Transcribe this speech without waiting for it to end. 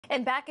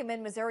And back in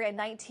mid-Missouri, a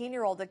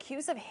 19-year-old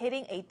accused of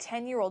hitting a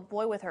 10-year-old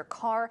boy with her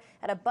car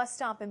at a bus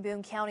stop in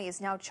Boone County is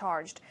now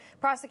charged.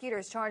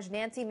 Prosecutors charged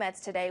Nancy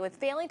Metz today with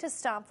failing to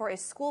stop for a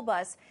school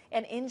bus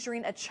and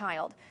injuring a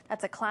child.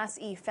 That's a Class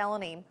E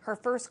felony. Her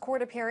first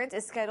court appearance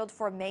is scheduled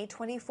for May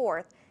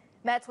 24th.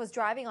 Metz was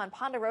driving on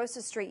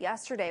Ponderosa Street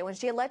yesterday when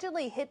she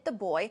allegedly hit the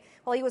boy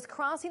while he was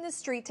crossing the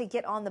street to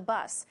get on the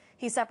bus.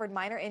 He suffered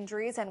minor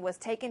injuries and was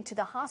taken to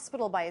the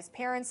hospital by his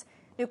parents.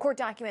 New court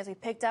documents we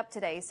picked up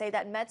today say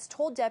that Metz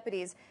told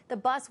deputies the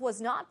bus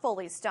was not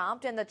fully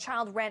stopped and the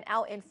child ran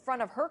out in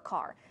front of her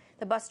car.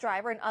 The bus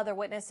driver and other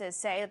witnesses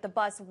say that the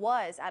bus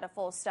was at a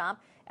full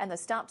stop and the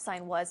stop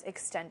sign was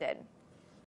extended.